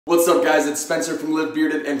What's up guys, it's Spencer from Live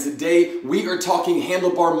Bearded, and today we are talking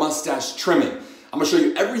handlebar mustache trimming. I'm going to show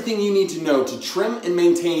you everything you need to know to trim and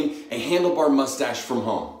maintain a handlebar mustache from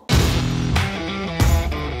home.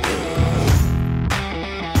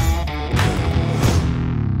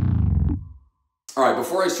 Alright,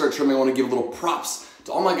 before I start trimming, I want to give a little props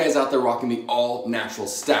to all my guys out there rocking the all natural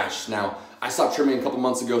stash. Now, I stopped trimming a couple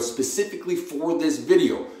months ago specifically for this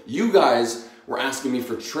video. You guys were asking me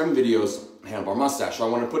for trim videos, handlebar mustache. So I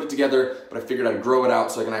wanted to put it together, but I figured I'd grow it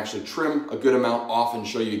out so I can actually trim a good amount off and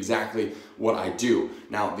show you exactly what I do.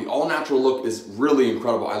 Now, the all natural look is really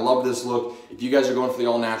incredible. I love this look. If you guys are going for the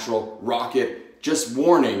all natural, rock it. Just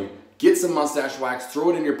warning, get some mustache wax, throw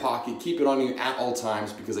it in your pocket, keep it on you at all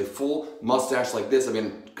times, because a full mustache like this, I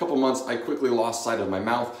mean, a couple months, I quickly lost sight of my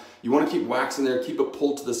mouth. You want to keep wax in there, keep it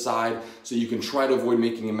pulled to the side so you can try to avoid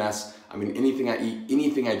making a mess. I mean, anything I eat,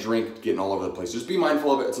 anything I drink, getting all over the place. Just be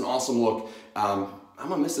mindful of it. It's an awesome look. I'm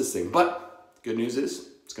gonna miss this thing, but good news is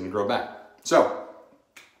it's gonna grow back. So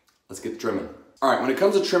let's get trimming. All right, when it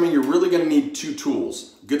comes to trimming, you're really gonna need two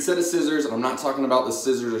tools. A good set of scissors, and I'm not talking about the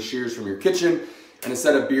scissors or shears from your kitchen, and a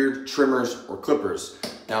set of beard trimmers or clippers.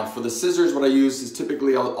 Now for the scissors, what I use is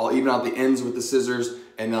typically I'll even out the ends with the scissors,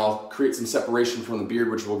 and then I'll create some separation from the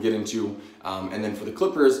beard, which we'll get into. And then for the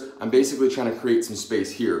clippers, I'm basically trying to create some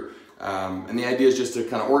space here. And the idea is just to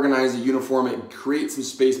kind of organize it, uniform it, create some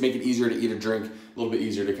space, make it easier to eat or drink, a little bit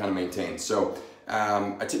easier to kind of maintain. So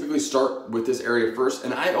I typically start with this area first,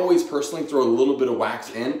 and I always personally throw a little bit of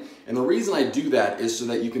wax in. And the reason I do that is so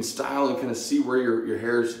that you can style and kind of see where your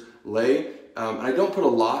hairs lay. And I don't put a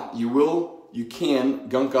lot. You can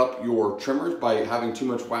gunk up your trimmers by having too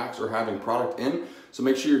much wax or having product in. So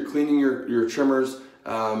make sure you're cleaning your trimmers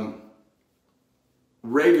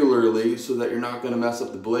regularly so that you're not going to mess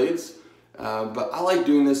up the blades. But I like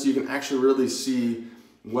doing this so you can actually really see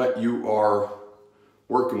what you are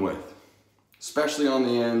working with, especially on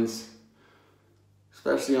the ends,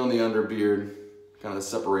 especially on the under beard, kind of the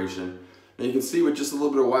separation. And you can see with just a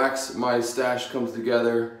little bit of wax, my stash comes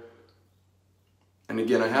together. And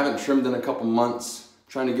again, I haven't trimmed in a couple months,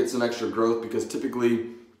 trying to get some extra growth because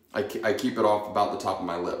typically I keep it off about the top of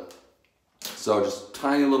my lip. So just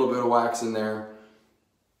tiny little bit of wax in there.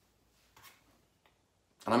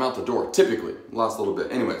 And I'm out the door, typically, last little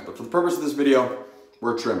bit. Anyways, but for the purpose of this video,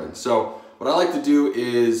 we're trimming. So what I like to do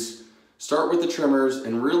is start with the trimmers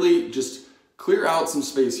and really just clear out some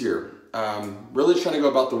space here. Really trying to go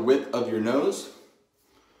about the width of your nose.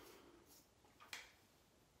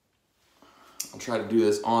 I'll try to do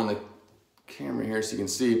this on the camera here so you can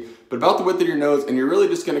see, but about the width of your nose, and you're really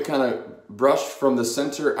just gonna kind of brush from the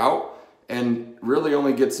center out and really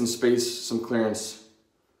only get some space, some clearance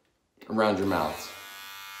around your mouth.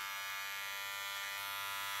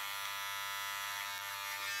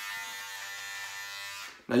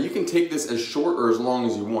 Now you can take this as short or as long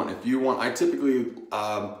as you want. If you want, I typically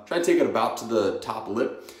try to take it about to the top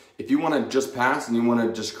lip. If you want to just pass and you want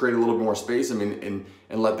to just create a little bit more space, I mean,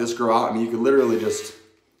 and let this grow out, I mean, you could literally just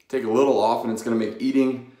take a little off and it's going to make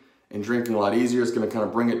eating and drinking a lot easier. It's going to kind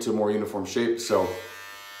of bring it to a more uniform shape. So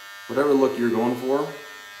whatever look you're going for.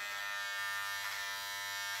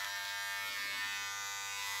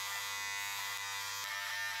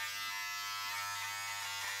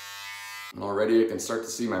 And already I can start to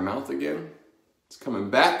see my mouth again. It's coming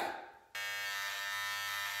back.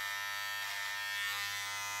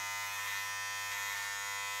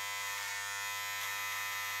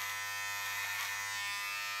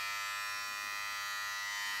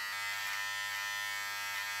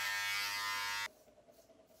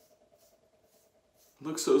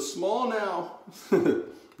 Looks so small now.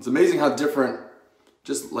 It's amazing how different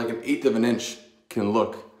just like 1/8 of an inch can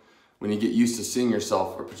look when you get used to seeing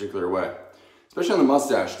yourself a particular way. Especially on the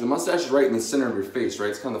mustache. The mustache is right in the center of your face, right?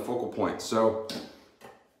 It's kind of the focal point. So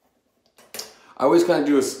I always kind of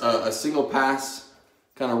do a single pass,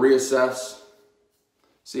 kind of reassess,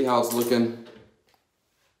 see how it's looking.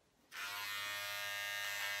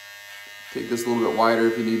 Take this a little bit wider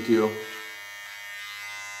if you need to.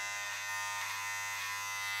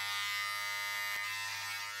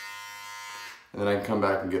 And then I can come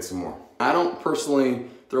back and get some more. I don't personally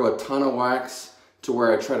throw a ton of wax to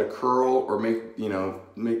where I try to curl or make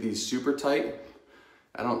these super tight.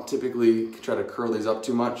 I don't typically try to curl these up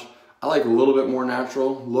too much. I like a little bit more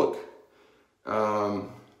natural look. But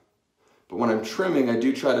when I'm trimming, I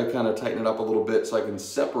do try to kind of tighten it up a little bit so I can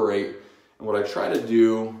separate. And what I try to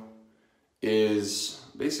do is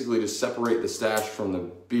basically just separate the stash from the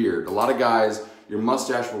beard. A lot of guys, your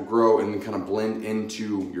mustache will grow and then kind of blend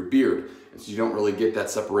into your beard. And so you don't really get that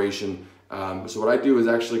separation. So what I do is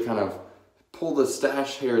actually kind of pull the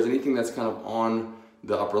stash hairs, anything that's kind of on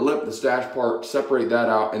the upper lip, the stash part, separate that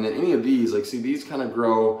out. And then any of these, like see, these kind of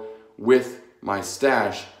grow with my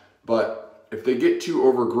stash, but if they get too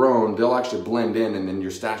overgrown, they'll actually blend in and then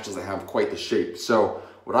your stash doesn't have quite the shape. So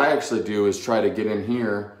what I actually do is try to get in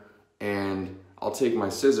here and I'll take my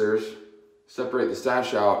scissors, separate the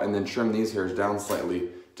stash out, and then trim these hairs down slightly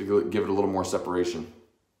to give it a little more separation.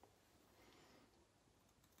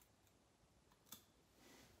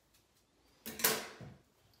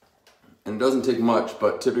 And it doesn't take much,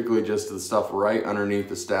 but typically just the stuff right underneath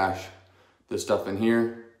the stash. This stuff in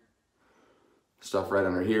here, stuff right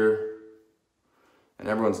under here. And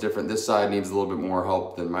everyone's different. This side needs a little bit more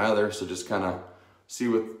help than my other, so just kind of see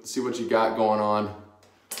what you got going on.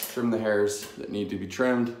 Trim the hairs that need to be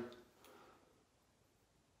trimmed.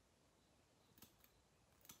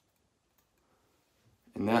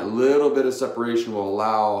 And that little bit of separation will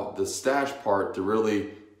allow the stash part to really,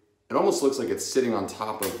 it almost looks like it's sitting on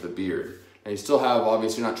top of the beard. And you still have,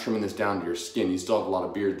 obviously you're not trimming this down to your skin, you still have a lot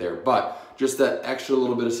of beard there, but just that extra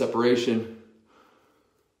little bit of separation.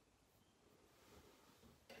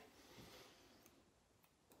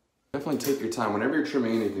 Definitely take your time. Whenever you're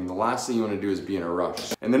trimming anything, the last thing you want to do is be in a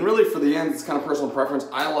rush. And then really for the ends, it's kind of personal preference.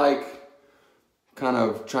 I like kind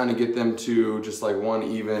of trying to get them to just like one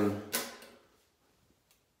even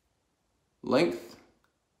length.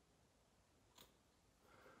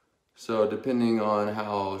 So depending on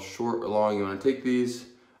how short or long you want to take these,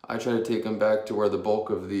 I try to take them back to where the bulk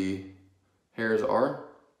of the hairs are.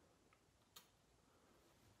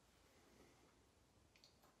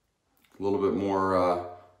 A little bit more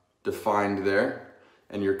defined there,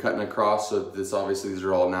 and you're cutting across, so this obviously these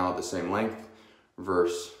are all now at the same length,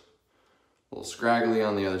 versus a little scraggly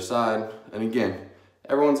on the other side. And again,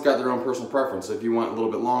 everyone's got their own personal preference. So if you want a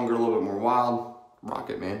little bit longer, a little bit more wild,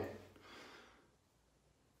 rock it, man.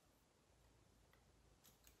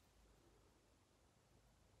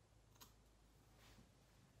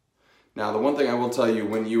 Now the one thing I will tell you,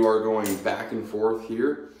 when you are going back and forth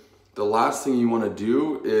here, the last thing you want to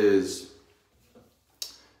do is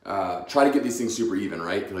try to get these things super even,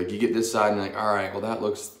 right? Like you get this side and you're like, all right, well that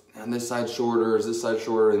looks, and this side's shorter, is this side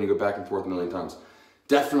shorter, and you go back and forth a million times.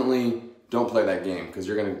 Definitely don't play that game, because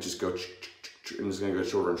you're gonna just go and it's gonna go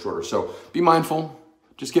shorter and shorter. So be mindful,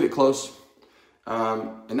 just get it close.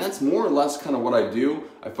 And that's more or less kind of what I do.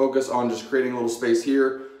 I focus on just creating a little space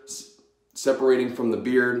here, separating from the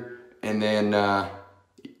beard, and then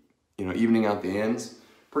you know, evening out the ends.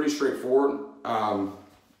 Pretty straightforward.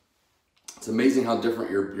 It's amazing how different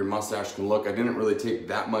your mustache can look. I didn't really take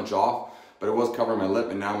that much off, but it was covering my lip,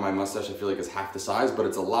 and now my mustache I feel like is half the size, but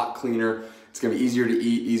it's a lot cleaner. It's gonna be easier to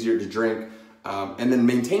eat, easier to drink. And then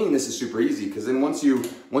maintaining this is super easy, because then once you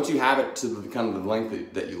have it to the kind of the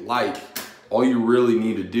length that you like, all you really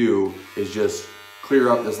need to do is just clear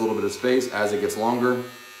up this little bit of space as it gets longer,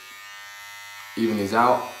 even these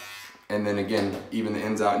out, and then again, even the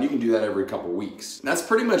ends out, and you can do that every couple weeks. And that's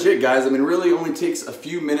pretty much it, guys. I mean, really only takes a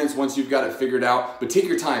few minutes once you've got it figured out, but take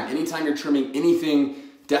your time. Anytime you're trimming anything,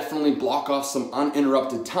 definitely block off some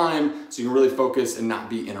uninterrupted time so you can really focus and not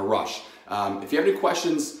be in a rush. If you have any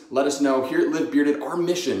questions, let us know. Here at Live Bearded, our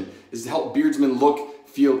mission is to help beardsmen look,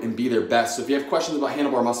 feel, and be their best. So if you have questions about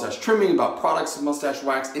handlebar mustache trimming, about products, mustache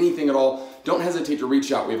wax, anything at all, don't hesitate to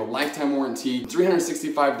reach out. We have a lifetime warranty,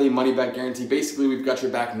 365-day money-back guarantee. Basically, we've got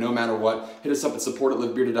your back no matter what. Hit us up at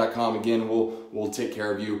support@livebearded.com. Again, we'll take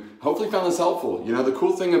care of you. Hopefully you found this helpful. You know, the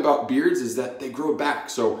cool thing about beards is that they grow back.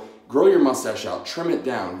 So grow your mustache out, trim it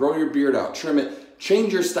down, grow your beard out, trim it,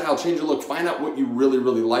 change your style, change your look, find out what you really,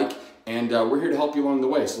 really like. And we're here to help you along the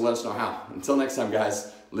way, so let us know how. Until next time,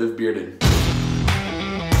 guys, live bearded.